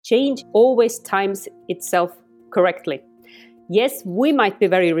change always times itself correctly. Yes, we might be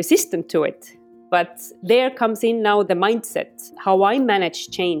very resistant to it, but there comes in now the mindset. How I manage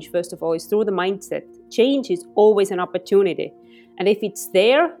change, first of all, is through the mindset. Change is always an opportunity. And if it's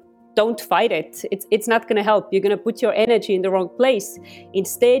there, don't fight it. It's not going to help. You're going to put your energy in the wrong place.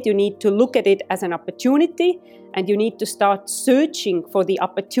 Instead, you need to look at it as an opportunity, and you need to start searching for the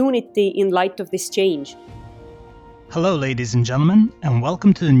opportunity in light of this change. Hello, ladies and gentlemen, and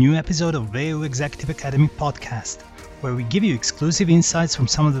welcome to the new episode of VU Executive Academy podcast, where we give you exclusive insights from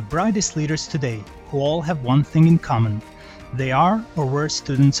some of the brightest leaders today, who all have one thing in common. They are or were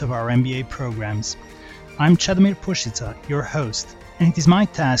students of our MBA programs. I'm Chadimir Pushica, your host, and it is my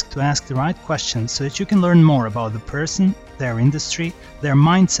task to ask the right questions so that you can learn more about the person, their industry, their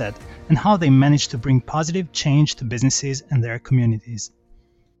mindset, and how they manage to bring positive change to businesses and their communities.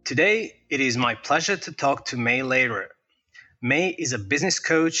 Today, it is my pleasure to talk to May Lehrer. May is a business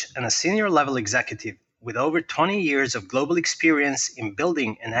coach and a senior level executive with over 20 years of global experience in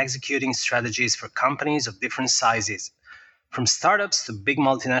building and executing strategies for companies of different sizes, from startups to big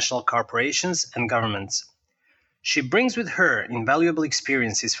multinational corporations and governments. She brings with her invaluable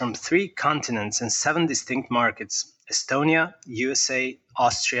experiences from 3 continents and 7 distinct markets: Estonia, USA,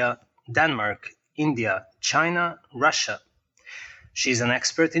 Austria, Denmark, India, China, Russia. She's an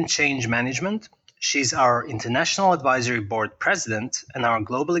expert in change management. She's our International Advisory Board President and our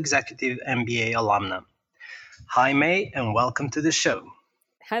Global Executive MBA alumna. Hi, May, and welcome to the show.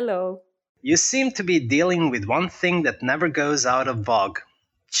 Hello. You seem to be dealing with one thing that never goes out of vogue: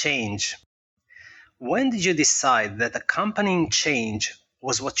 change. When did you decide that accompanying change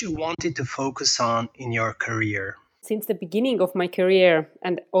was what you wanted to focus on in your career? Since the beginning of my career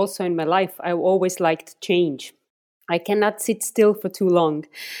and also in my life, I always liked change. I cannot sit still for too long.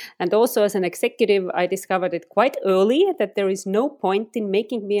 And also as an executive, I discovered it quite early that there is no point in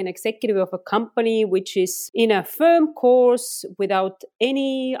making me an executive of a company which is in a firm course without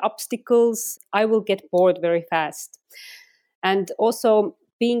any obstacles. I will get bored very fast. And also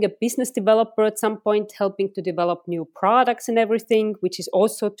being a business developer at some point, helping to develop new products and everything, which is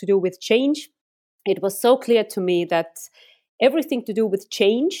also to do with change. It was so clear to me that everything to do with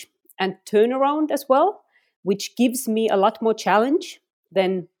change and turnaround as well, which gives me a lot more challenge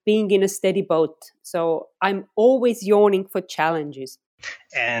than being in a steady boat. So I'm always yearning for challenges.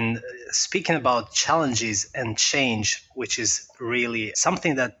 And speaking about challenges and change, which is really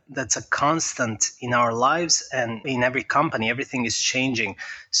something that's a constant in our lives and in every company, everything is changing.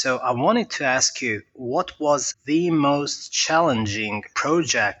 So I wanted to ask you, what was the most challenging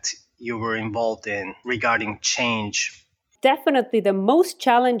project you were involved in regarding change? Definitely the most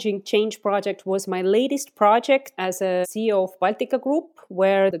challenging change project was my latest project as a CEO of Baltika Group,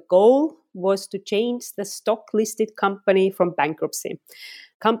 where the goal was to change the stock-listed company from bankruptcy.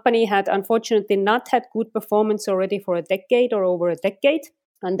 Company had unfortunately not had good performance already for a decade or over a decade,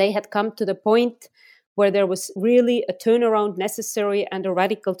 and they had come to the point where there was really a turnaround necessary and a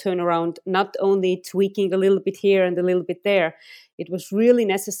radical turnaround, not only tweaking a little bit here and a little bit there. It was really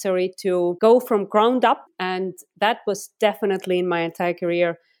necessary to go from ground up, and that was definitely in my entire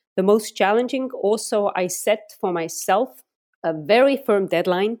career the most challenging. Also, I set for myself a very firm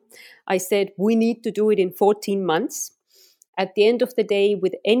deadline. I said, we need to do it in 14 months. At the end of the day,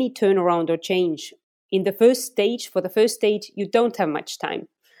 with any turnaround or change, for the first stage, you don't have much time.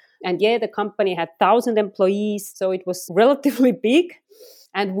 And yeah, the company had 1,000 employees, so it was relatively big.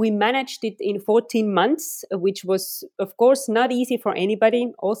 And we managed it in 14 months, which was, of course, not easy for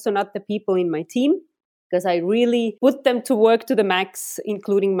anybody, also not the people in my team, because I really put them to work to the max,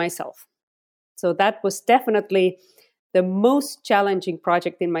 including myself. So that was definitely the most challenging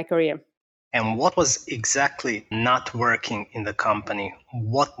project in my career. And what was exactly not working in the company?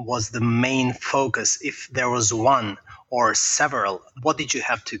 What was the main focus, if there was one or several? What did you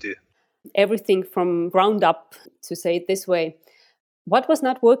have to do? Everything from ground up, to say it this way. What was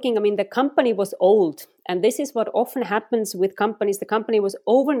not working? I mean, the company was old. And this is what often happens with companies. The company was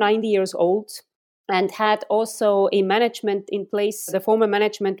over 90 years old and had also a management in place. The former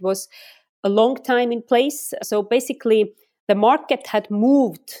management was a long time in place. So basically, the market had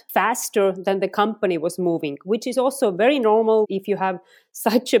moved faster than the company was moving, which is also very normal if you have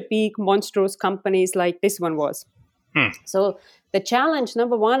such a big, monstrous companies like this one was. So the challenge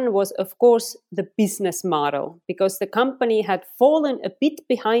number one was, of course, the business model, because the company had fallen a bit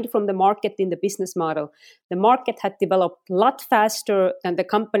behind from the market in the business model. The market had developed a lot faster than the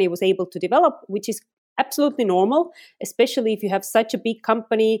company was able to develop, which is absolutely normal, especially if you have such a big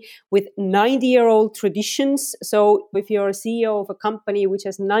company with 90-year-old traditions. So if you're a CEO of a company which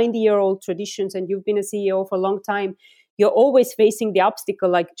has 90-year-old traditions and you've been a CEO for a long time, you're always facing the obstacle,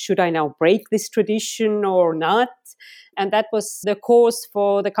 like, should I now break this tradition or not? And that was the cause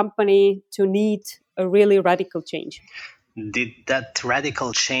for the company to need a really radical change. Did that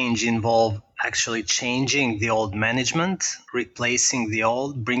radical change involve actually changing the old management, replacing the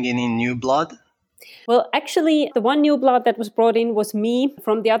old, bringing in new blood? Well, actually, the one new blood that was brought in was me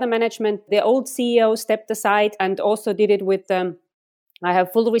from the other management. The old CEO stepped aside and also did it with I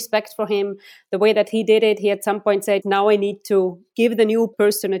have full respect for him. The way that he did it, he at some point said, now I need to give the new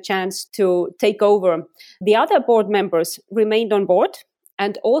person a chance to take over. The other board members remained on board.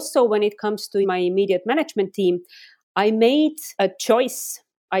 And also when it comes to my immediate management team, I made a choice.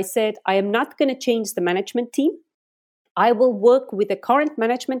 I said, I am not going to change the management team. I will work with the current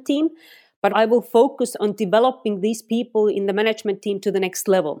management team, but I will focus on developing these people in the management team to the next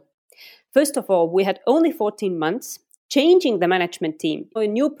level. First of all, we had only 14 months. Changing the management team. A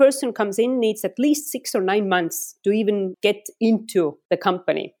new person comes in, needs at least 6 or 9 months to even get into the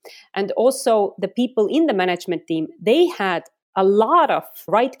company. And also the people in the management team, they had a lot of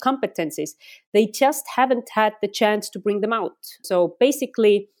right competencies. They just haven't had the chance to bring them out. So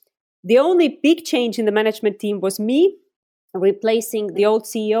basically, the only big change in the management team was me replacing the old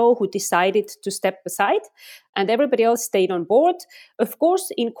CEO who decided to step aside, and everybody else stayed on board. Of course,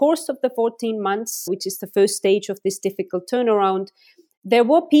 in course of the 14 months, which is the first stage of this difficult turnaround, there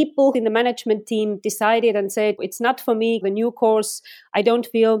were people in the management team decided and said, it's not for me, the new course. I don't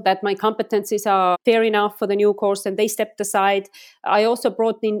feel that my competencies are fair enough for the new course, and they stepped aside. I also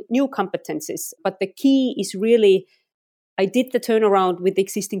brought in new competencies. But the key is really, I did the turnaround with the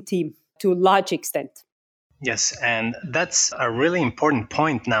existing team to a large extent. Yes, and that's a really important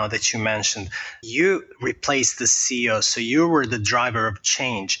point now that you mentioned. You replaced the CEO, so you were the driver of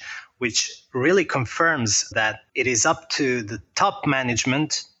change, which really confirms that it is up to the top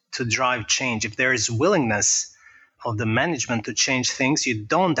management to drive change. If there is willingness of the management to change things, you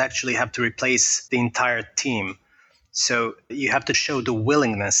don't actually have to replace the entire team. So you have to show the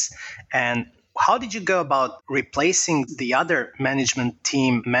willingness. And how did you go about replacing the other management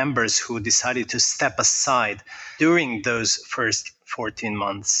team members who decided to step aside during those first 14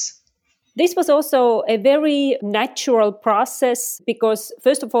 months? This was also a very natural process because,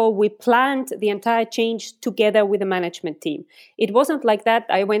 first of all, we planned the entire change together with the management team. It wasn't like that.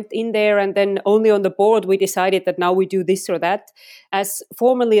 I went in there and then only on the board we decided that now we do this or that. As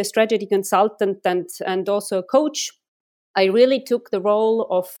formerly a strategy consultant and also a coach, I really took the role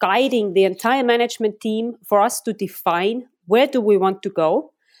of guiding the entire management team for us to define where do we want to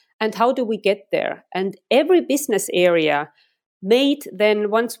go and how do we get there. And every business area made then,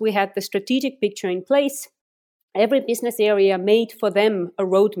 once we had the strategic picture in place, every business area made for them a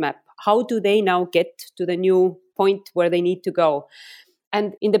roadmap. How do they now get to the new point where they need to go?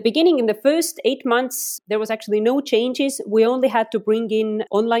 And in the beginning, in the first 8 months, there was actually no changes. We only had to bring in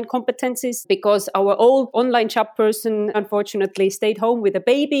online competencies because our old online shop person, unfortunately, stayed home with a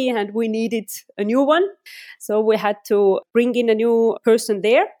baby and we needed a new one. So we had to bring in a new person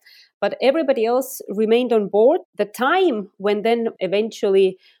there. But everybody else remained on board. The time when then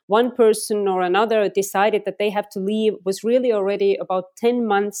eventually one person or another decided that they have to leave was really already about 10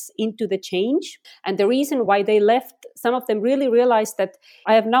 months into the change. And the reason why they left, some of them really realized that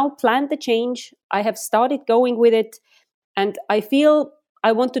I have now planned the change. I have started going with it. And I feel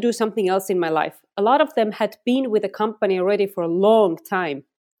I want to do something else in my life. A lot of them had been with the company already for a long time.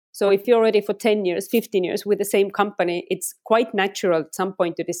 So if you're already for 10 years, 15 years with the same company, it's quite natural at some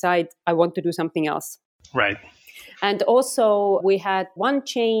point to decide, I want to do something else. Right. And also we had one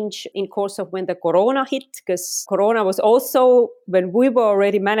change in course of when the Corona hit, because Corona was also, when we were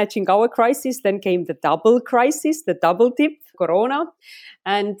already managing our crisis, then came the double crisis, the double dip, Corona.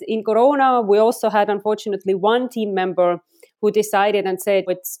 And in Corona, we also had, unfortunately, one team member who decided and said,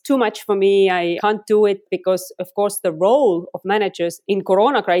 it's too much for me, I can't do it, because, of course, the role of managers in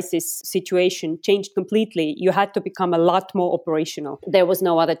Corona crisis situation changed completely. You had to become a lot more operational. There was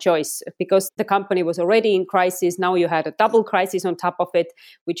no other choice because the company was already in crisis. Now you had a double crisis on top of it,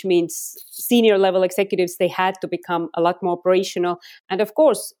 which means senior level executives, they had to become a lot more operational. And of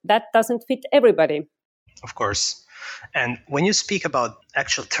course, that doesn't fit everybody. Of course. And when you speak about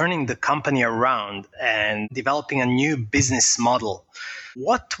actually turning the company around and developing a new business model,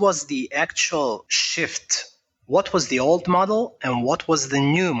 what was the actual shift? What was the old model and what was the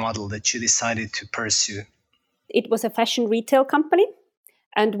new model that you decided to pursue? It was a fashion retail company.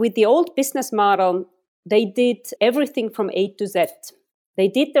 And with the old business model, they did everything from A to Z. They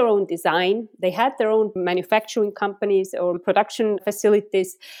did their own design. They had their own manufacturing companies or production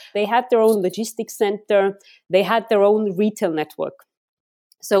facilities. They had their own logistics center. They had their own retail network.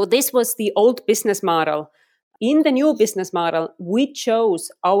 So this was the old business model. in the new business model, we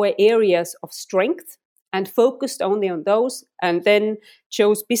chose our areas of strength and focused only on those, and then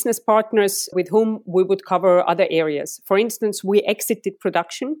chose business partners with whom we would cover other areas. For instance, we exited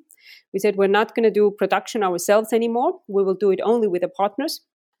production. We said we're not going to do production ourselves anymore. We will do it only with the partners.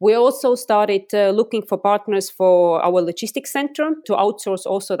 We also started looking for partners for our logistics center to outsource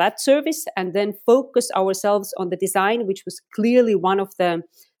also that service, and then focus ourselves on the design, which was clearly one of the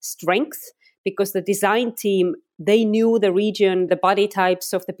strengths, because the design team, they knew the region, the body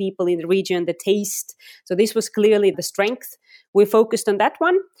types of the people in the region, the taste. So this was clearly the strength. We focused on that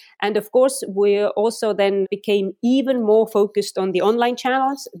one. And of course, we also then became even more focused on the online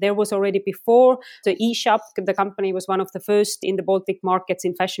channels. There was already before the eShop. The company was one of the first in the Baltic markets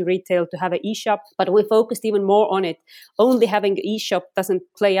in fashion retail to have an eShop, but we focused even more on it. Only having an eShop doesn't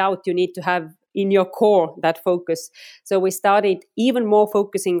play out. You need to have in your core that focus. So we started even more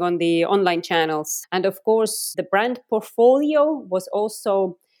focusing on the online channels. And of course, the brand portfolio was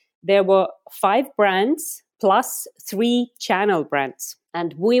also, there were 5 brands plus 3 channel brands.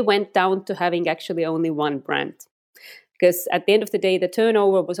 And we went down to having actually only 1 brand. Because at the end of the day, the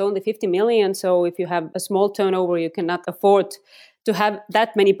turnover was only 50 million. So if you have a small turnover, you cannot afford to have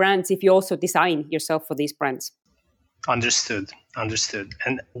that many brands if you also design yourself for these brands. Understood.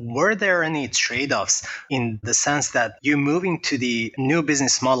 And were there any trade-offs in the sense that you moving to the new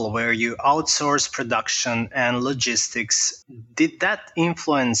business model where you outsource production and logistics? Did that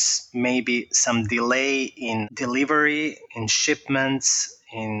influence maybe some delay in delivery, in shipments,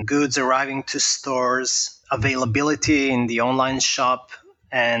 in goods arriving to stores, availability in the online shop?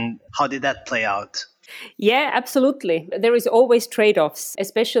 And how did that play out? Yeah, absolutely. There is always trade-offs,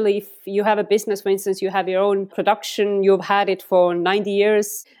 especially if you have a business, for instance, you have your own production, you've had it for 90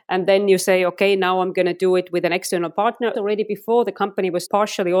 years, and then you say, okay, now I'm going to do it with an external partner. Already before, the company was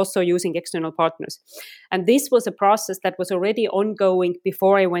partially also using external partners. And this was a process that was already ongoing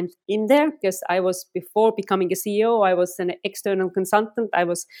before I went in there, because I was, before becoming a CEO, I was an external consultant. I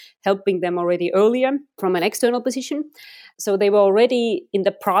was helping them already earlier from an external position. So they were already in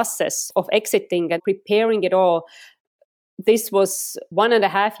the process of exiting and preparing it all. This was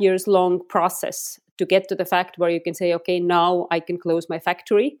 1.5 years long process to get to the fact where you can say, okay, now I can close my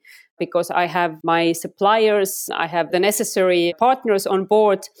factory because I have my suppliers, I have the necessary partners on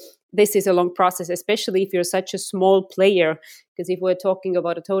board. This is a long process, especially if you're such a small player, because if we're talking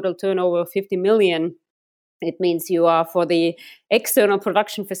about a total turnover of 50 million, it means you are, for the external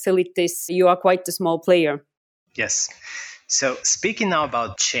production facilities, you are quite a small player. Yes. So speaking now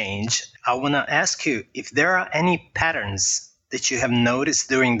about change, I want to ask you if there are any patterns that you have noticed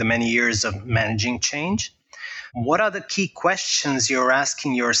during the many years of managing change. What are the key questions you're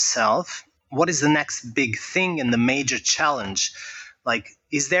asking yourself? What is the next big thing and the major challenge? Like,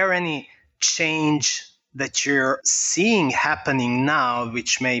 is there any change that you're seeing happening now,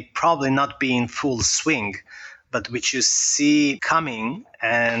 which may probably not be in full swing, but which you see coming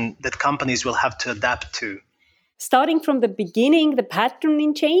and that companies will have to adapt to? Starting from the beginning, the pattern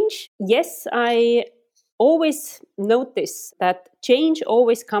in change, yes, I always notice that change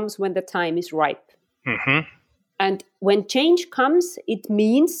always comes when the time is ripe. Mm-hmm. And when change comes, it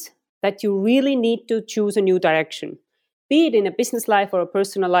means that you really need to choose a new direction. Be it in a business life or a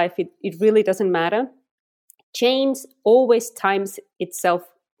personal life, it really doesn't matter. Change always times itself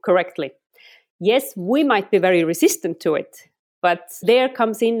correctly. Yes, we might be very resistant to it. But there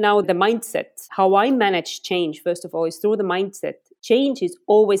comes in now the mindset. How I manage change, first of all, is through the mindset. Change is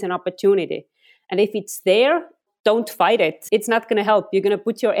always an opportunity. And if it's there, don't fight it. It's not going to help. You're going to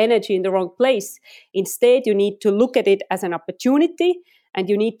put your energy in the wrong place. Instead, you need to look at it as an opportunity, and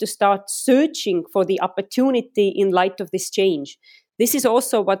you need to start searching for the opportunity in light of this change. This is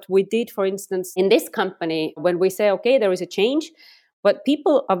also what we did, for instance, in this company, when we say, okay, there is a change. What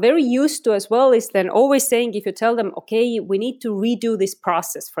people are very used to as well is then always saying, if you tell them, okay, we need to redo this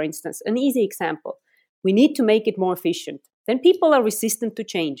process, for instance, an easy example, we need to make it more efficient. Then people are resistant to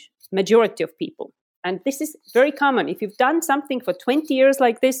change, majority of people. And this is very common. If you've done something for 20 years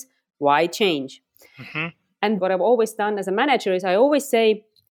like this, why change? Mm-hmm. And what I've always done as a manager is I always say,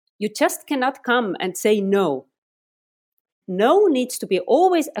 you just cannot come and say no. No needs to be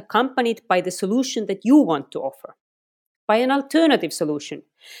always accompanied by the solution that you want to offer, by an alternative solution.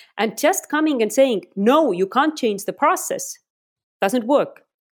 And just coming and saying, no, you can't change the process, doesn't work.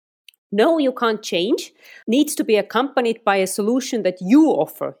 No, you can't change needs to be accompanied by a solution that you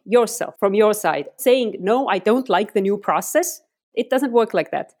offer yourself from your side. Saying, no, I don't like the new process, it doesn't work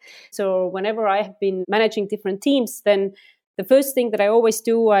like that. So whenever I have been managing different teams, then the first thing that I always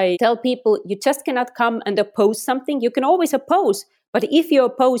do, I tell people, you just cannot come and oppose something. You can always oppose, but if you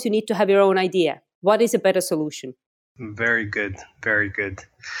oppose, you need to have your own idea. what is a better solution. Very good. Very good.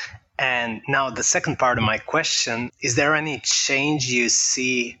 And now the second part of my question, is there any change you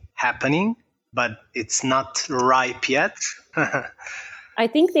see happening, but it's not ripe yet? I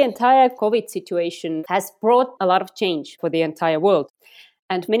think the entire COVID situation has brought a lot of change for the entire world.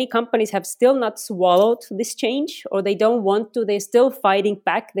 And many companies have still not swallowed this change, or they don't want to. They're still fighting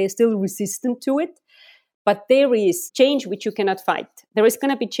back. They're still resistant to it. But there is change which you cannot fight. There is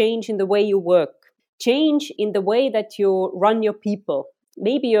going to be change in the way you work, change in the way that you run your people.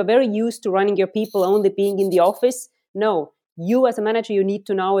 Maybe you're very used to running your people only being in the office. No, you as a manager, you need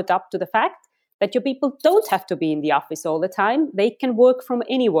to now adapt to the fact that your people don't have to be in the office all the time. They can work from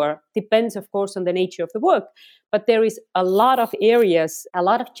anywhere. Depends, of course, on the nature of the work. But there is a lot of areas, a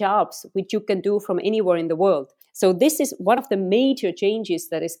lot of jobs which you can do from anywhere in the world. So this is one of the major changes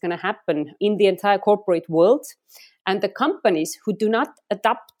that is going to happen in the entire corporate world. And the companies who do not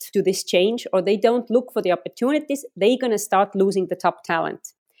adapt to this change, or they don't look for the opportunities, they're going to start losing the top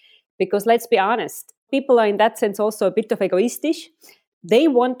talent. Because let's be honest, people are in that sense also a bit of egoistish. They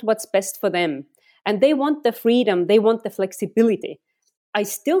want what's best for them. And they want the freedom, they want the flexibility. I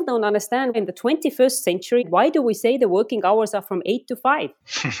still don't understand in the 21st century, why do we say the working hours are from 8 to 5?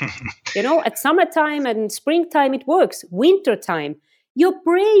 At summertime and springtime it works. Wintertime, your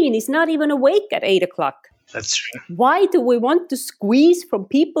brain is not even awake at 8 o'clock. That's true. Why do we want to squeeze from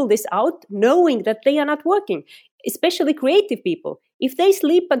people this out, knowing that they are not working? Especially creative people. If they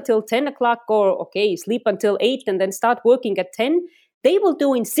sleep until 10 o'clock or, sleep until 8 and then start working at 10, they will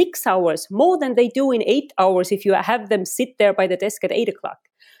do in 6 hours more than they do in 8 hours if you have them sit there by the desk at 8 o'clock.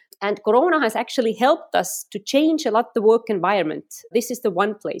 And Corona has actually helped us to change a lot the work environment. This is the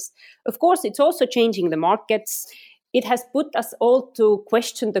one place. Of course, it's also changing the markets. It has put us all to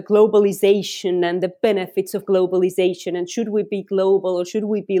question the globalization and the benefits of globalization. And should we be global or should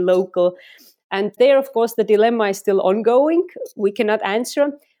we be local? And there, of course, the dilemma is still ongoing. We cannot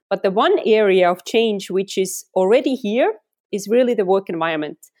answer. But the one area of change which is already here is really the work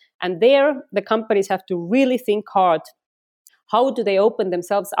environment. And there, the companies have to really think hard. How do they open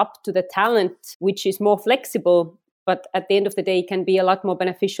themselves up to the talent which is more flexible, but at the end of the day can be a lot more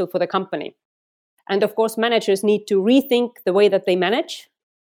beneficial for the company? And of course, managers need to rethink the way that they manage.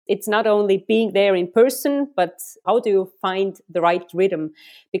 It's not only being there in person, but how do you find the right rhythm?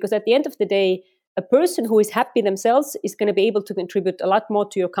 Because at the end of the day, a person who is happy themselves is going to be able to contribute a lot more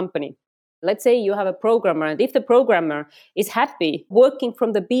to your company. Let's say you have a programmer, and if the programmer is happy working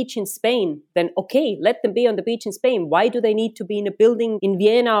from the beach in Spain, then let them be on the beach in Spain. Why do they need to be in a building in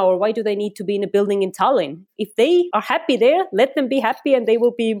Vienna, or why do they need to be in a building in Tallinn? If they are happy there, let them be happy, and they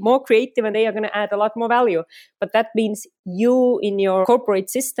will be more creative and they are going to add a lot more value. But that means you in your corporate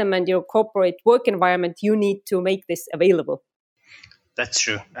system and your corporate work environment, you need to make this available. That's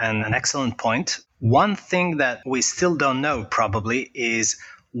true. And an excellent point. One thing that we still don't know probably is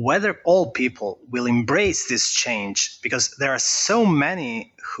whether all people will embrace this change, because there are so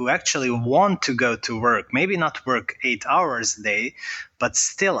many who actually want to go to work, maybe not work 8 hours a day, but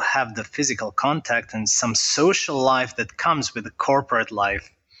still have the physical contact and some social life that comes with the corporate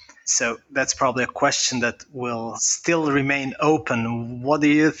life. So that's probably a question that will still remain open. What do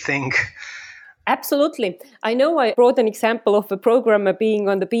you think? Absolutely. I know I brought an example of a programmer being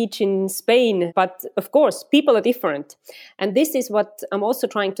on the beach in Spain, but of course, people are different. And this is what I'm also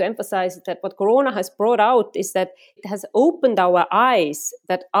trying to emphasize, that what Corona has brought out is that it has opened our eyes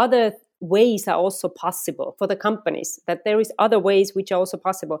that other ways are also possible for the companies, that there is other ways which are also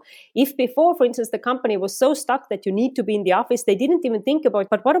possible. If before, for instance, the company was so stuck that you need to be in the office, they didn't even think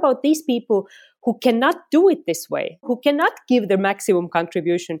about, but what about these people who cannot do it this way, who cannot give their maximum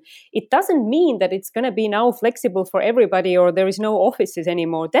contribution? It doesn't mean that it's going to be now flexible for everybody or there is no offices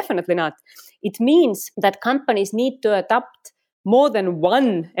anymore. Definitely not. It means that companies need to adapt more than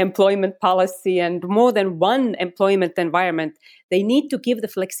one employment policy and more than one employment environment. They need to give the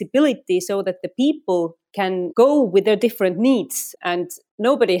flexibility so that the people can go with their different needs, and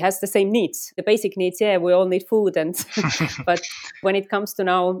nobody has the same needs. The basic needs, we all need food, and but when it comes to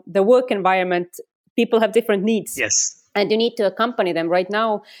now the work environment, people have different needs. Yes. And you need to accompany them. Right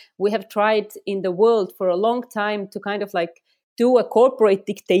now, we have tried in the world for a long time to kind of like do a corporate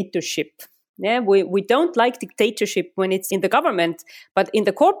dictatorship. Yeah, we don't like dictatorship when it's in the government, but in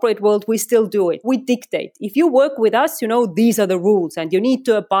the corporate world, we still do it. We dictate. If you work with us, these are the rules and you need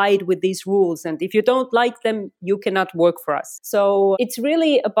to abide with these rules. And if you don't like them, you cannot work for us. So it's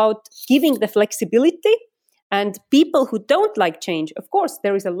really about giving the flexibility. And people who don't like change, of course,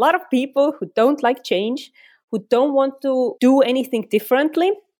 there is a lot of people who don't like change, who don't want to do anything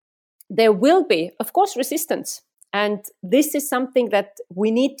differently. There will be, of course, resistance. And this is something that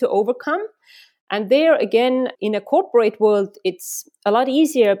we need to overcome. And there again, in a corporate world, it's a lot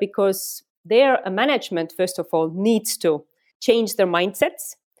easier because their management, first of all, needs to change their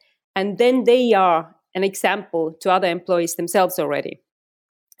mindsets. And then they are an example to other employees themselves already.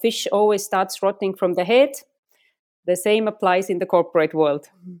 Fish always starts rotting from the head. The same applies in the corporate world.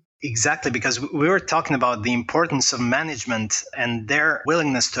 Exactly, because we were talking about the importance of management and their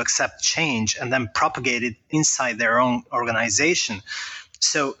willingness to accept change and then propagate it inside their own organization.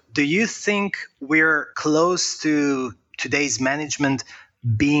 So do you think we're close to today's management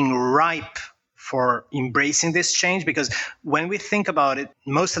being ripe for embracing this change? Because when we think about it,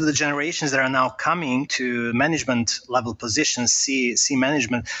 most of the generations that are now coming to management level positions, C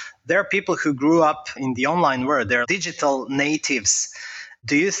management, they're people who grew up in the online world. They're digital natives.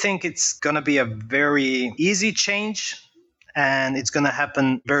 Do you think it's going to be a very easy change and it's going to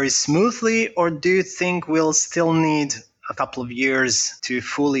happen very smoothly? Or do you think we'll still need a couple of years to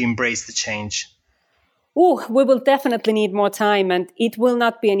fully embrace the change? We will definitely need more time, and it will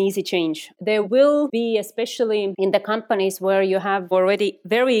not be an easy change. There will be, especially in the companies where you have already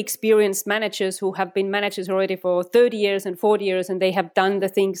very experienced managers who have been managers already for 30 years and 40 years, and they have done the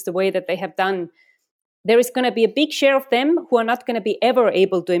things the way that they have done. There is going to be a big share of them who are not going to be ever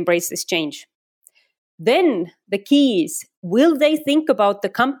able to embrace this change. Then the key is, will they think about the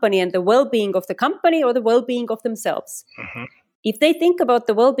company and the well-being of the company or the well-being of themselves? Mm-hmm. If they think about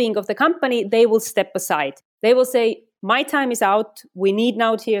the well-being of the company, they will step aside. They will say, my time is out. We need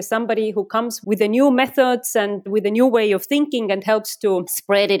now to hear somebody who comes with the new methods and with a new way of thinking and helps to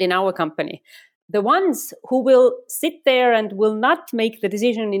spread it in our company. The ones who will sit there and will not make the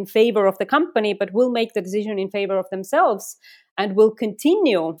decision in favor of the company, but will make the decision in favor of themselves and will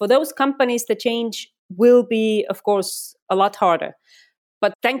continue. For those companies, the change will be, of course, a lot harder.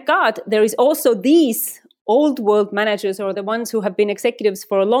 But thank God, there is also these old world managers, or the ones who have been executives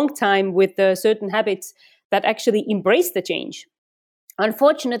for a long time with certain habits that actually embrace the change.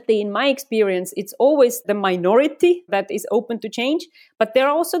 Unfortunately, in my experience, it's always the minority that is open to change, but there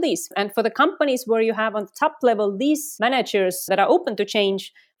are also these. And for the companies where you have on the top level these managers that are open to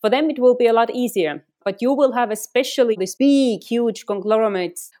change, for them it will be a lot easier. But you will have especially these big, huge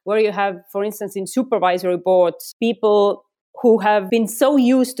conglomerates where you have, for instance, in supervisory boards, people who have been so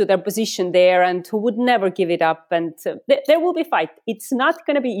used to their position there and who would never give it up. And there will be fight. It's not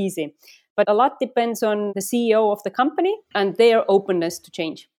going to be easy. But a lot depends on the CEO of the company and their openness to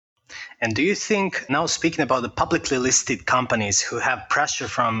change. And do you think, now speaking about the publicly listed companies who have pressure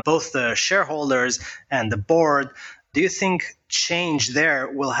from both the shareholders and the board, do you think change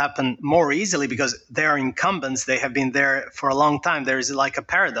there will happen more easily because they are incumbents, they have been there for a long time? There is like a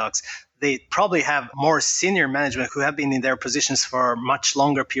paradox. They probably have more senior management who have been in their positions for a much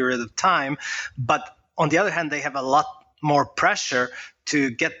longer period of time. But on the other hand, they have a lot more pressure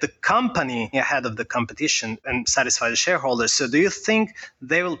to get the company ahead of the competition and satisfy the shareholders. So do you think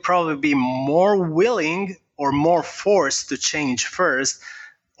they will probably be more willing or more forced to change first,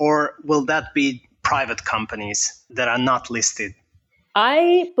 or will that be private companies that are not listed?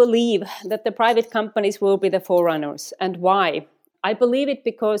 I believe that the private companies will be the forerunners. And why? I believe it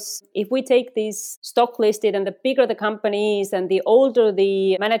because if we take these stock listed and the bigger the company is and the older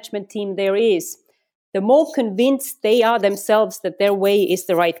the management team there is, the more convinced they are themselves that their way is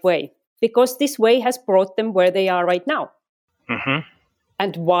the right way, because this way has brought them where they are right now. Mm-hmm.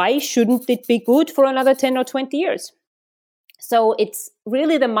 And why shouldn't it be good for another 10 or 20 years? So it's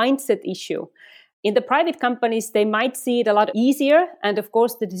really the mindset issue. In the private companies, they might see it a lot easier. And of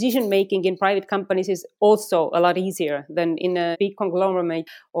course, the decision-making in private companies is also a lot easier than in a big conglomerate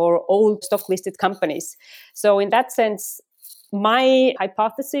or old stock-listed companies. So in that sense, my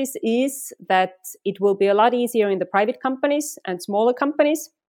hypothesis is that it will be a lot easier in the private companies and smaller companies.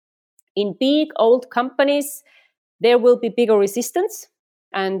 In big, old companies, there will be bigger resistance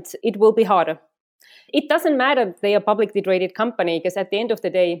and it will be harder. It doesn't matter if they are a publicly traded company, because at the end of the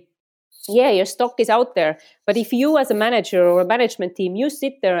day, your stock is out there. But if you as a manager or a management team, you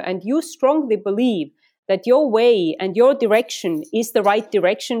sit there and you strongly believe that your way and your direction is the right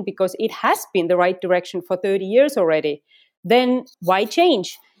direction because it has been the right direction for 30 years already, then why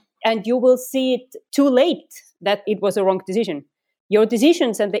change? And you will see it too late that it was a wrong decision. Your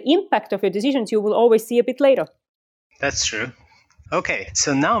decisions and the impact of your decisions, you will always see a bit later. That's true. Okay,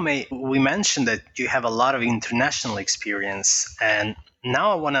 so now we mentioned that you have a lot of international experience, and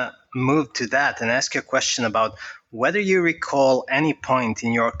now I want to move to that and ask you a question about whether you recall any point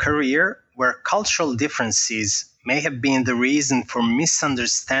in your career where cultural differences may have been the reason for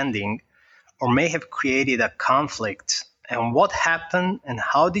misunderstanding or may have created a conflict, and what happened and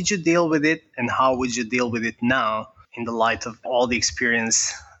how did you deal with it, and how would you deal with it now in the light of all the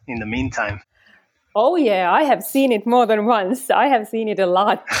experience in the meantime? Oh, yeah, I have seen it more than once. I have seen it a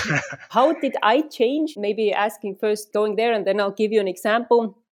lot. How did I change? Maybe asking first, going there, and then I'll give you an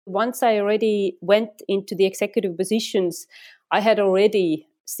example. Once I already went into the executive positions, I had already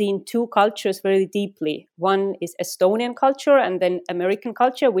seen two cultures very deeply. One is Estonian culture and then American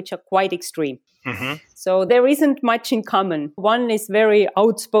culture, which are quite extreme. Mm-hmm. So there isn't much in common. One is very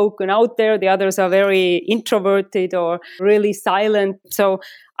outspoken out there. The others are very introverted or really silent. So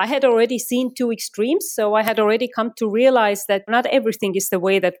I had already seen two extremes. So I had already come to realize that not everything is the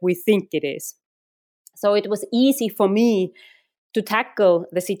way that we think it is. So it was easy for me to tackle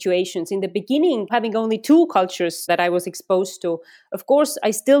the situations. In the beginning, having only two cultures that I was exposed to, of course,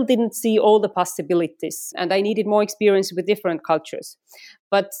 I still didn't see all the possibilities and I needed more experience with different cultures.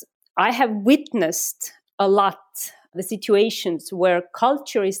 But I have witnessed a lot the situations where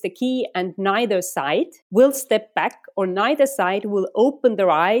culture is the key and neither side will step back or neither side will open their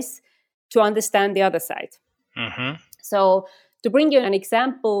eyes to understand the other side. Mm-hmm. So to bring you an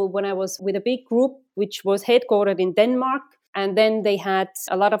example, when I was with a big group which was headquartered in Denmark, and then they had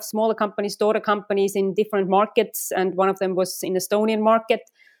a lot of smaller companies, daughter companies in different markets, and one of them was in the Estonian market.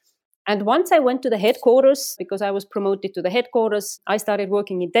 And once I went to the headquarters, because I was promoted to the headquarters, I started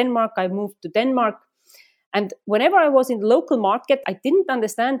working in Denmark. I moved to Denmark. And whenever I was in the local market, I didn't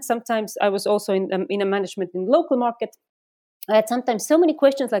understand. Sometimes I was also in a management in the local market. I had sometimes so many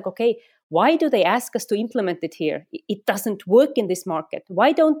questions like, okay, why do they ask us to implement it here? It doesn't work in this market.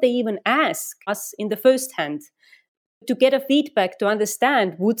 Why don't they even ask us in the first hand to get a feedback to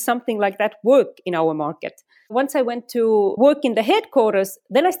understand, would something like that work in our market? Once I went to work in the headquarters,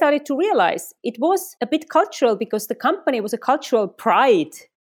 then I started to realize it was a bit cultural because the company was a cultural pride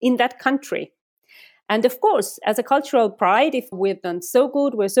in that country. And of course, as a cultural pride, if we've done so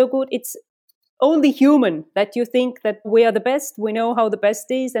good, we're so good, it's only human that you think that we are the best, we know how the best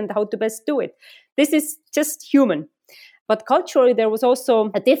is and how to best do it. This is just human. But culturally, there was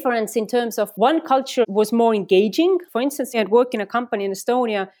also a difference in terms of one culture was more engaging. For instance, I had worked in a company in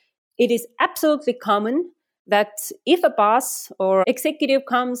Estonia. It is absolutely common that if a boss or executive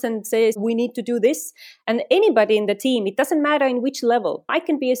comes and says, we need to do this, and anybody in the team, it doesn't matter in which level. I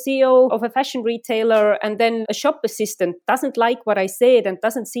can be a CEO of a fashion retailer and then a shop assistant doesn't like what I said and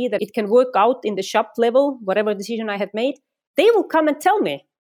doesn't see that it can work out in the shop level, whatever decision I had made. They will come and tell me.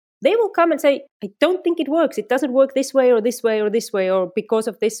 They will come and say, I don't think it works. It doesn't work this way or this way or this way or because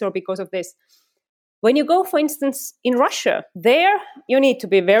of this or because of this. When you go, for instance, in Russia, there you need to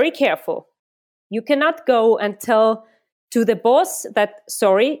be very careful. You cannot go and tell to the boss that,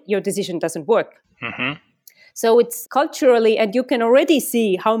 sorry, your decision doesn't work. Mm-hmm. So it's culturally, and you can already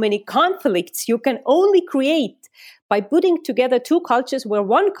see how many conflicts you can only create by putting together two cultures where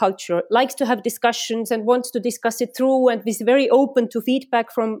one culture likes to have discussions and wants to discuss it through and is very open to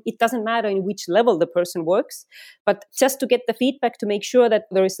feedback from, it doesn't matter in which level the person works, but just to get the feedback to make sure that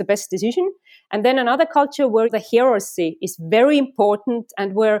there is the best decision. And then another culture where the hierarchy is very important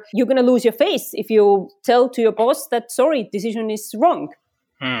and where you're going to lose your face if you tell to your boss that, sorry, decision is wrong.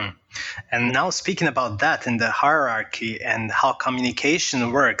 And now speaking about that in the hierarchy and how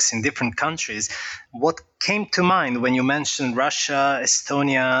communication works in different countries, what came to mind when you mentioned Russia,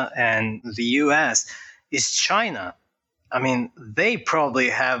 Estonia, and the US is China. I mean, they probably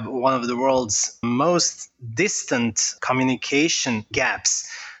have one of the world's most distant communication gaps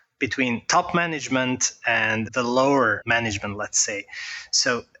between top management and the lower management, let's say.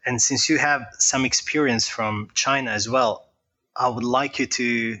 So, and since you have some experience from China as well, I would like you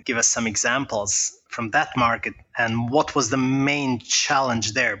to give us some examples from that market and what was the main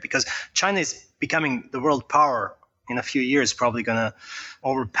challenge there, because China is becoming the world power in a few years, probably going to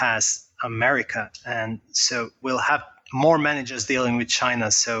overpass America. And so we'll have more managers dealing with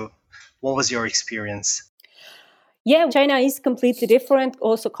China. So what was your experience? Yeah, China is completely different,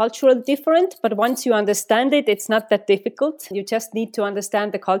 also culturally different. But once you understand it, it's not that difficult. You just need to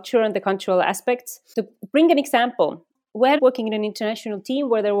understand the culture and the cultural aspects. To bring an example, we're working in an international team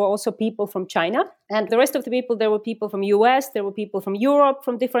where there were also people from China. And the rest of the people, there were people from US, there were people from Europe,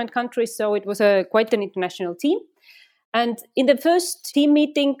 from different countries. So it was quite an international team. And in the first team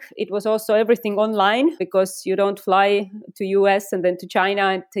meeting, it was also everything online because you don't fly to US and then to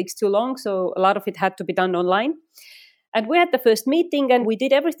China. It takes too long. So a lot of it had to be done online. And we had the first meeting and we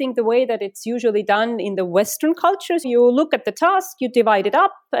did everything the way that it's usually done in the Western cultures. You look at the task, you divide it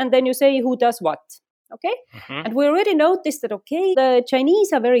up, and then you say who does what. Okay. Mm-hmm. And we already noticed that, okay, the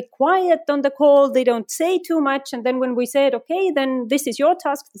Chinese are very quiet on the call. They don't say too much. And then when we said, okay, then this is your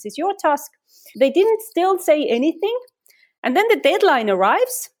task, this is your task, they didn't still say anything. And then the deadline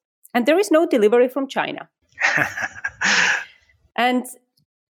arrives and there is no delivery from China. And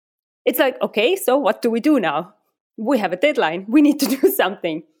It's like, okay, so what do we do now? We have a deadline. We need to do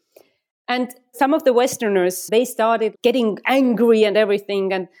something. And some of the Westerners, they started getting angry and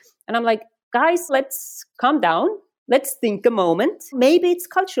everything. And I'm like, guys, let's calm down. Let's think a moment. Maybe it's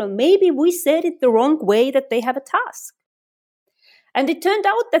cultural. Maybe we said it the wrong way that they have a task. And it turned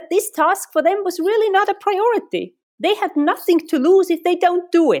out that this task for them was really not a priority. They had nothing to lose if they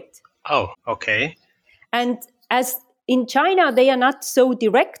don't do it. Oh, okay. And as in China, they are not so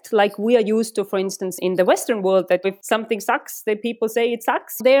direct like we are used to, for instance, in the Western world, that if something sucks, the people say it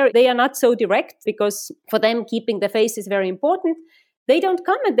sucks. There, they are not so direct because for them, keeping the face is very important. They don't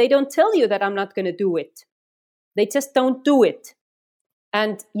come and they don't tell you that I'm not going to do it. They just don't do it.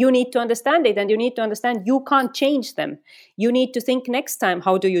 And you need to understand it. And you need to understand you can't change them. You need to think next time,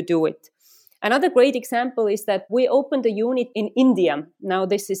 how do you do it? Another great example is that we opened a unit in India. Now,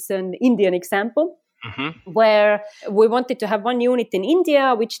 this is an Indian example. Mm-hmm. Where we wanted to have one unit in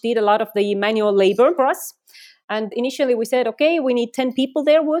India, which did a lot of the manual labor for us. And initially we said, okay, we need 10 people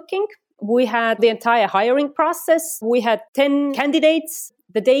there working. We had the entire hiring process. We had 10 candidates.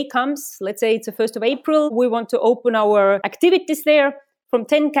 The day comes, let's say it's the 1st of April. We want to open our activities there. From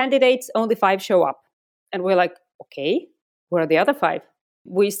 10 candidates, only 5 show up. And we're like, okay, where are the other 5?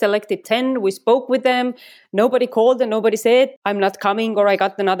 We selected 10. We spoke with them. Nobody called and nobody said, I'm not coming or I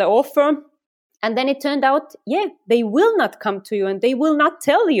got another offer. And then it turned out, they will not come to you and they will not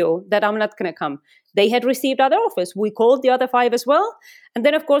tell you that I'm not going to come. They had received other offers. We called the other 5 as well. And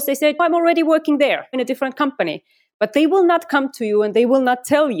then, of course, they said, I'm already working there in a different company. But they will not come to you and they will not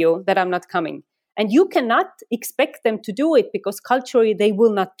tell you that I'm not coming. And you cannot expect them to do it because culturally they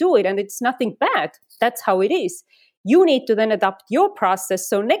will not do it. And it's nothing bad. That's how it is. You need to then adapt your process.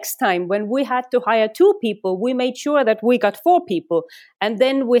 So next time when we had to hire 2 people, we made sure that we got 4 people. And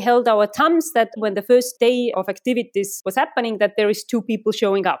then we held our thumbs that when the first day of activities was happening, that there is 2 people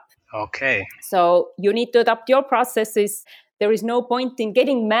showing up. Okay. So you need to adapt your processes. There is no point in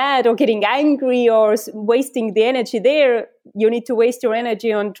getting mad or getting angry or wasting the energy there. You need to waste your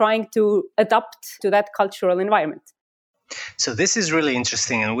energy on trying to adapt to that cultural environment. So this is really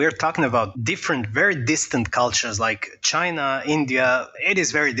interesting. And we're talking about different, very distant cultures like China, India. It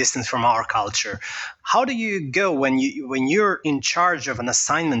is very distant from our culture. How do you go when you're in charge of an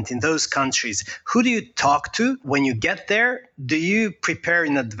assignment in those countries? Who do you talk to when you get there? Do you prepare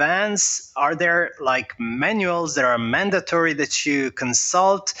in advance? Are there like manuals that are mandatory that you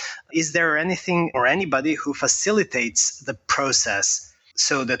consult? Is there anything or anybody who facilitates the process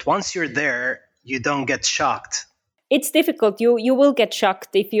so that once you're there, you don't get shocked? It's difficult. You will get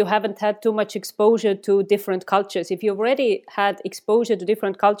shocked if you haven't had too much exposure to different cultures. If you've already had exposure to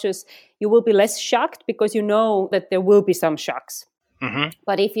different cultures, you will be less shocked because you know that there will be some shocks. Mm-hmm.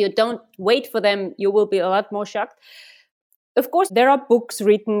 But if you don't wait for them, you will be a lot more shocked. Of course, there are books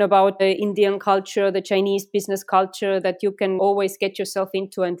written about the Indian culture, the Chinese business culture that you can always get yourself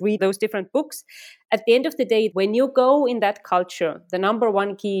into and read those different books. At the end of the day, when you go in that culture, the number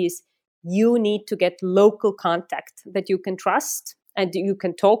one key is you need to get local contact that you can trust and you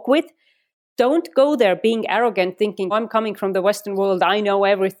can talk with. Don't go there being arrogant, thinking, I'm coming from the Western world, I know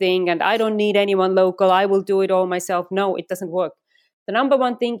everything, and I don't need anyone local, I will do it all myself. No, it doesn't work. The number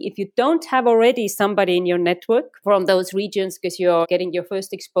one thing, if you don't have already somebody in your network from those regions because you're getting your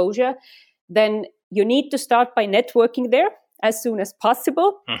first exposure, then you need to start by networking there as soon as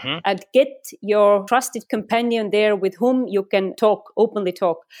possible, mm-hmm. and get your trusted companion there with whom you can openly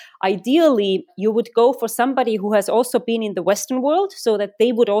talk. Ideally, you would go for somebody who has also been in the Western world so that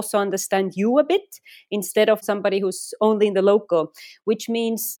they would also understand you a bit instead of somebody who's only in the local, which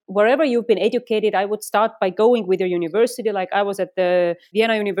means wherever you've been educated, I would start by going with your university. Like I was at the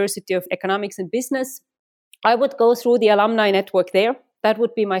Vienna University of Economics and Business. I would go through the alumni network there. That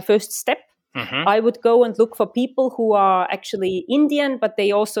would be my first step. Mm-hmm. I would go and look for people who are actually Indian, but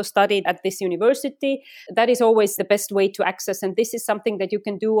they also studied at this university. That is always the best way to access. And this is something that you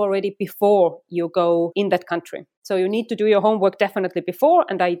can do already before you go in that country. So you need to do your homework definitely before,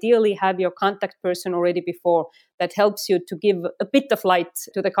 and ideally have your contact person already before. That helps you to give a bit of light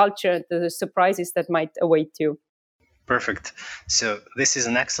to the culture, the surprises that might await you. Perfect. So this is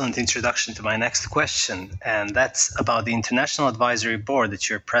an excellent introduction to my next question, and that's about the International Advisory Board that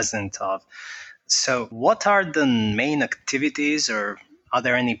you're president of. So what are the main activities, or are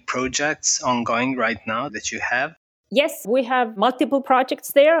there any projects ongoing right now that you have? Yes, we have multiple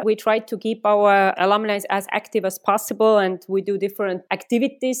projects there. We try to keep our alumni as active as possible, and we do different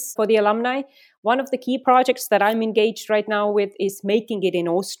activities for the alumni. One of the key projects that I'm engaged right now with is Making It in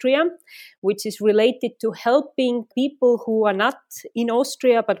Austria, which is related to helping people who are not in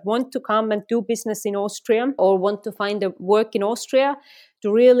Austria but want to come and do business in Austria or want to find a work in Austria,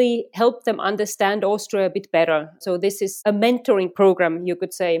 to really help them understand Austria a bit better. So this is a mentoring program, you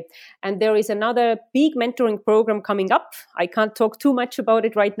could say. And there is another big mentoring program coming up. I can't talk too much about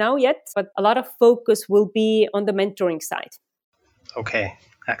it right now yet, but a lot of focus will be on the mentoring side. Okay,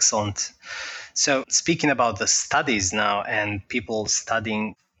 excellent. So speaking about the studies now and people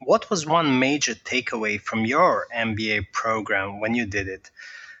studying, what was one major takeaway from your MBA program when you did it?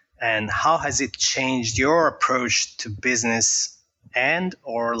 And how has it changed your approach to business and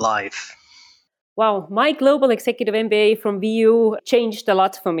or life? Wow, my Global Executive MBA from VU changed a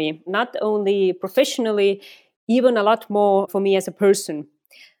lot for me, not only professionally, even a lot more for me as a person.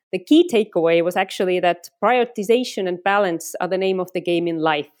 The key takeaway was actually that prioritization and balance are the name of the game in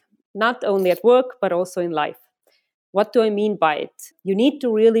life, not only at work, but also in life. What do I mean by it? You need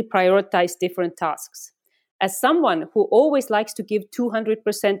to really prioritize different tasks. As someone who always likes to give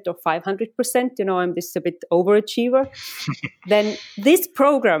 200% or 500%, I'm this a bit overachiever, then this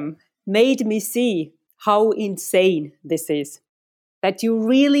program made me see how insane this is. That you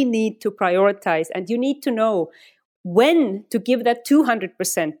really need to prioritize and you need to know when to give that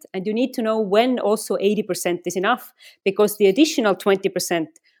 200%, and you need to know when also 80% is enough, because the additional 20%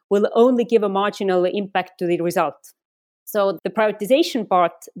 will only give a marginal impact to the result. So the prioritization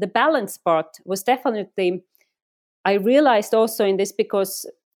part, the balance part was definitely, I realized also in this, because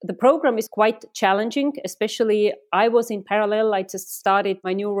the program is quite challenging, especially I was in parallel. I just started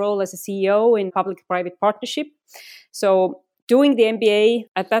my new role as a CEO in public-private partnership. So doing the MBA,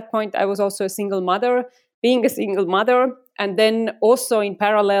 at that point, I was also a single mother, being a single mother, and then also in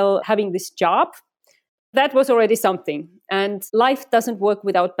parallel having this job. That was already something. And life doesn't work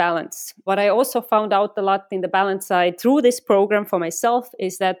without balance. What I also found out a lot in the balance side through this program for myself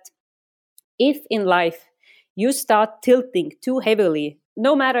is that if in life you start tilting too heavily,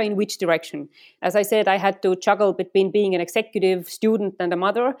 no matter in which direction, as I said, I had to juggle between being an executive, student, and a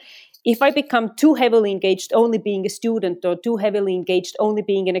mother. If I become too heavily engaged only being a student or too heavily engaged only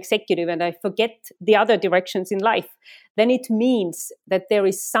being an executive and I forget the other directions in life, then it means that there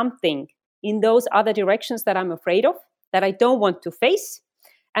is something in those other directions that I'm afraid of, that I don't want to face.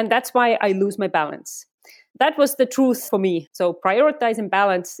 And that's why I lose my balance. That was the truth for me. So prioritize and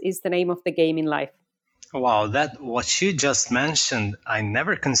balance is the name of the game in life. Wow, that what you just mentioned, I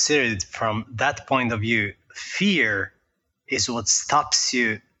never considered from that point of view. Fear is what stops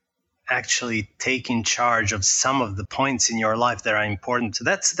you actually taking charge of some of the points in your life that are important. So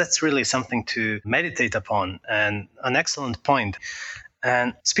that's really something to meditate upon, and an excellent point.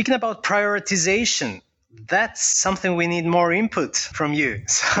 And speaking about prioritization, that's something we need more input from you.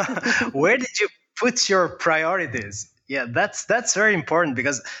 So where did you put your priorities? Yeah, that's very important,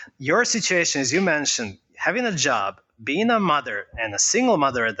 because your situation, as you mentioned, having a job, being a mother and a single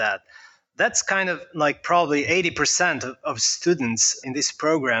mother at that, that's kind of like probably 80% of students in this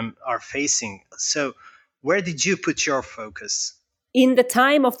program are facing. So where did you put your focus? In the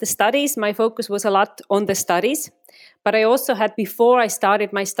time of the studies, my focus was a lot on the studies. But I also had, before I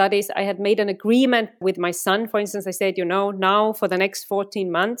started my studies, I had made an agreement with my son. For instance, I said, now for the next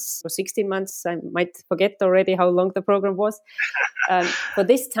 14 months or 16 months, I might forget already how long the program was. For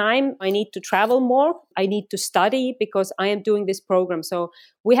this time, I need to travel more. I need to study because I am doing this program. So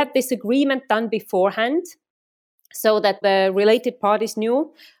we had this agreement done beforehand so that the related parties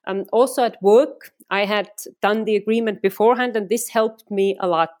knew. Also at work, I had done the agreement beforehand, and this helped me a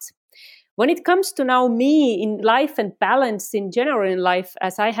lot. When it comes to now me in life and balance in general in life,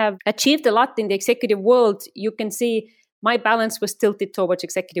 as I have achieved a lot in the executive world, you can see my balance was tilted towards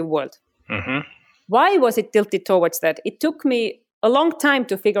executive world. Mm-hmm. Why was it tilted towards that? It took me a long time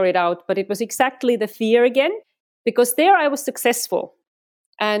to figure it out, but it was exactly the fear again, because there I was successful.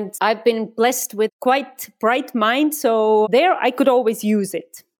 And I've been blessed with quite bright mind, so there I could always use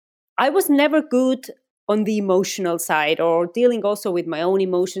it. I was never good on the emotional side, or dealing also with my own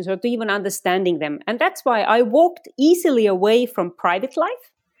emotions, or to even understanding them. And that's why I walked easily away from private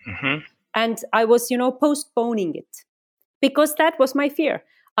life. Mm-hmm. And I was, postponing it, because that was my fear.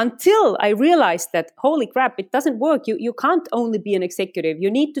 Until I realized that, holy crap, it doesn't work. You can't only be an executive. You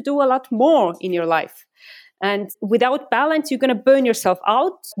need to do a lot more in your life. And without balance, you're going to burn yourself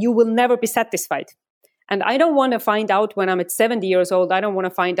out. You will never be satisfied. And I don't want to find out when I'm at 70 years old, I don't want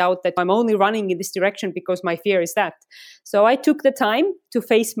to find out that I'm only running in this direction because my fear is that. So I took the time to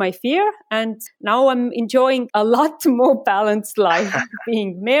face my fear, and now I'm enjoying a lot more balanced life,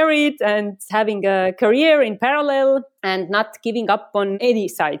 being married and having a career in parallel and not giving up on any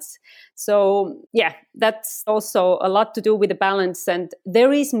sides. So yeah, that's also a lot to do with the balance. And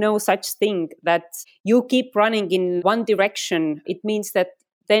there is no such thing that you keep running in one direction. It means that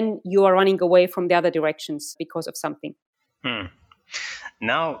then you are running away from the other directions because of something.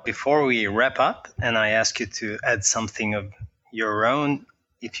 Now, before we wrap up, and I ask you to add something of your own,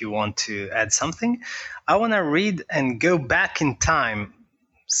 if you want to add something, I want to read and go back in time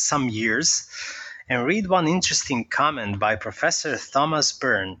some years and read one interesting comment by Professor Thomas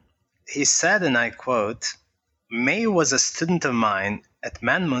Byrne. He said, and I quote, "May was a student of mine at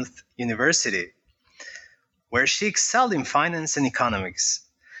Monmouth University, where she excelled in finance and economics.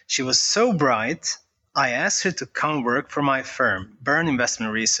 She was so bright, I asked her to come work for my firm, Byrne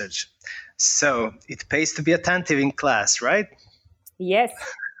Investment Research. So it pays to be attentive in class, right?" Yes,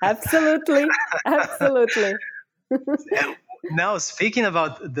 absolutely. Absolutely. Now, speaking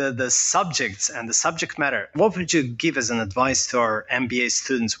about the subjects and the subject matter, what would you give as an advice to our MBA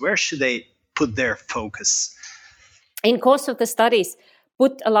students? Where should they put their focus? In course of the studies,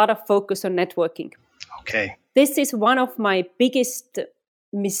 put a lot of focus on networking. Okay. This is one of my biggest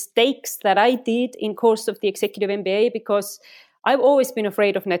mistakes that I did in course of the Executive MBA, because I've always been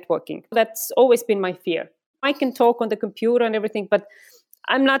afraid of networking. That's always been my fear. I can talk on the computer and everything, but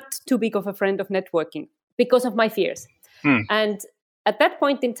I'm not too big of a friend of networking because of my fears. And at that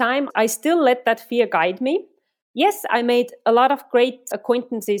point in time, I still let that fear guide me. Yes, I made a lot of great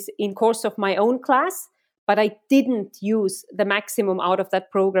acquaintances in course of my own class, but I didn't use the maximum out of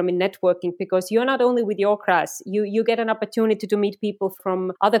that program in networking, because you're not only with your class, you get an opportunity to meet people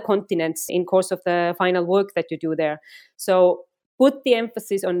from other continents in course of the final work that you do there. So put the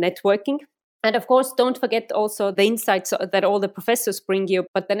emphasis on networking. And of course, don't forget also the insights that all the professors bring you.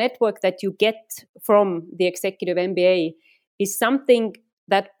 But the network that you get from the Executive MBA is something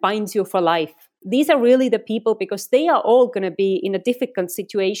that binds you for life. These are really the people, because they are all going to be in a difficult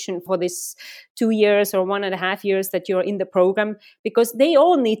situation for this 2 years or 1.5 years that you're in the program, because they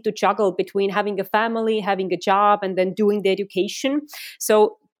all need to juggle between having a family, having a job, and then doing the education.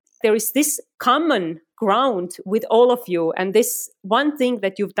 So there is this common ground with all of you, and this one thing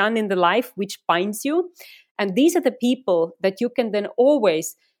that you've done in the life which binds you. And these are the people that you can then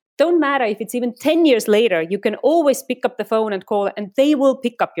always, don't matter if it's even 10 years later, you can always pick up the phone and call, and they will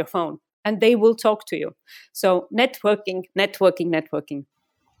pick up your phone and they will talk to you. So networking.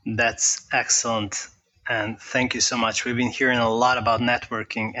 That's excellent. And thank you so much. We've been hearing a lot about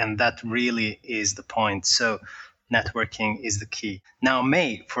networking, and that really is the point. So networking is the key. Now,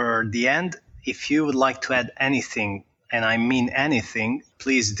 May, for the end, if you would like to add anything, and I mean anything,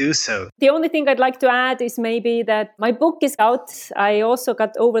 please do so. The only thing I'd like to add is maybe that my book is out. I also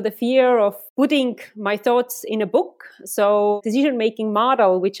got over the fear of putting my thoughts in a book. So decision-making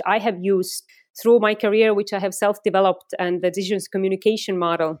model, which I have used through my career, which I have self-developed, and the decisions communication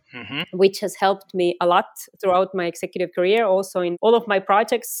model, which has helped me a lot throughout my executive career, also in all of my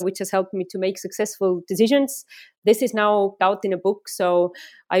projects, which has helped me to make successful decisions. This is now out in a book. So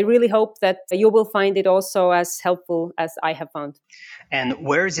I really hope that you will find it also as helpful as I have found. And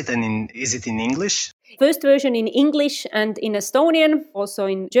where is it? Is it in English? First version in English and in Estonian, also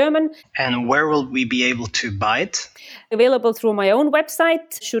in German. And where will we be able to buy it? Available through my own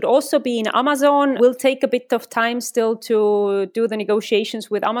website. Should also be in Amazon. Will take a bit of time still to do the negotiations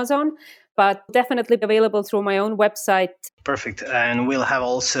with Amazon, but definitely available through my own website. Perfect. And we'll have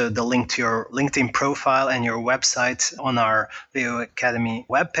also the link to your LinkedIn profile and your website on our VO Academy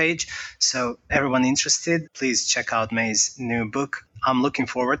webpage. So everyone interested, please check out May's new book. I'm looking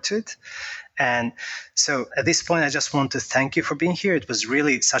forward to it. And so at this point, I just want to thank you for being here. It was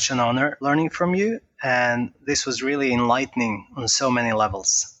really such an honor learning from you. And this was really enlightening on so many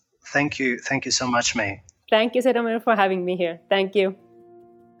levels. Thank you. Thank you so much, May. Thank you, Sedomir, for having me here. Thank you.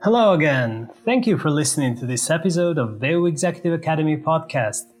 Hello again. Thank you for listening to this episode of VO Executive Academy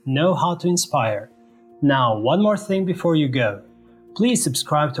podcast, Know How to Inspire. Now, one more thing before you go. Please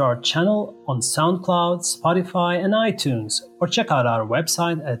subscribe to our channel on SoundCloud, Spotify, and iTunes, or check out our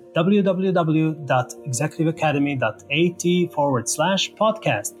website at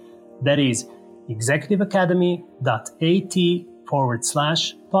www.executiveacademy.at/podcast. That is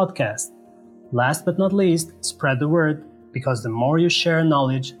executiveacademy.at/podcast. Last but not least, spread the word, because the more you share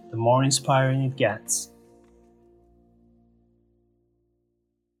knowledge, the more inspiring it gets.